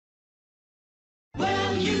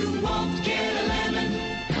you won't get a lemon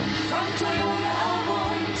from Toyota of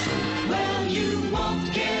Orange. Well, you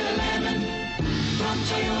won't get a lemon from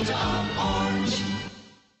Toyota of Orange.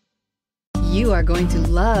 You are going to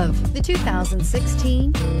love the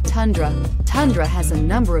 2016 Tundra. Tundra has a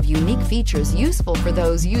number of unique features useful for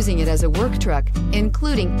those using it as a work truck,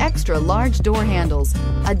 including extra large door handles,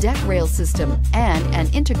 a deck rail system, and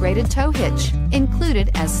an integrated tow hitch.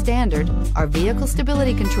 Included as standard are vehicle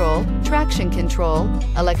stability control, traction control,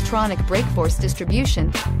 electronic brake force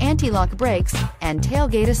distribution, anti-lock brakes, and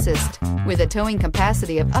tailgate assist. With a towing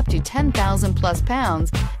capacity of up to 10,000 plus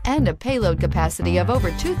pounds and a payload capacity of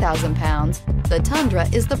over 2,000 pounds, the Tundra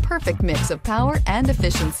is the perfect mix of power and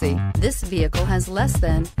efficiency. This vehicle has less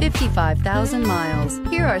than 55,000 miles.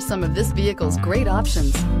 Here are some of this vehicle's great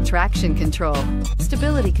options: traction control,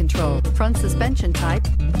 stability control, front suspension type,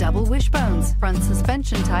 double wishbones, front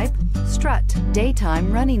suspension type, strut,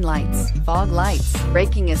 daytime running lights, fog lights,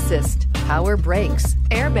 braking assist, power brakes,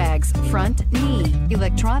 airbags, front knee,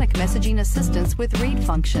 electronic messaging assistance with read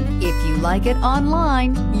function. If you like it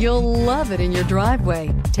online, you'll love it in your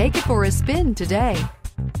driveway. Take it for a spin today.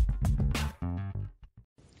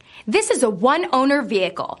 This is a one-owner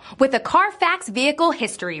vehicle with a Carfax Vehicle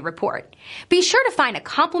History Report. Be sure to find a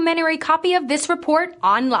complimentary copy of this report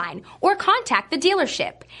online or contact the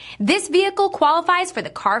dealership. This vehicle qualifies for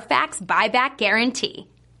the Carfax Buyback Guarantee.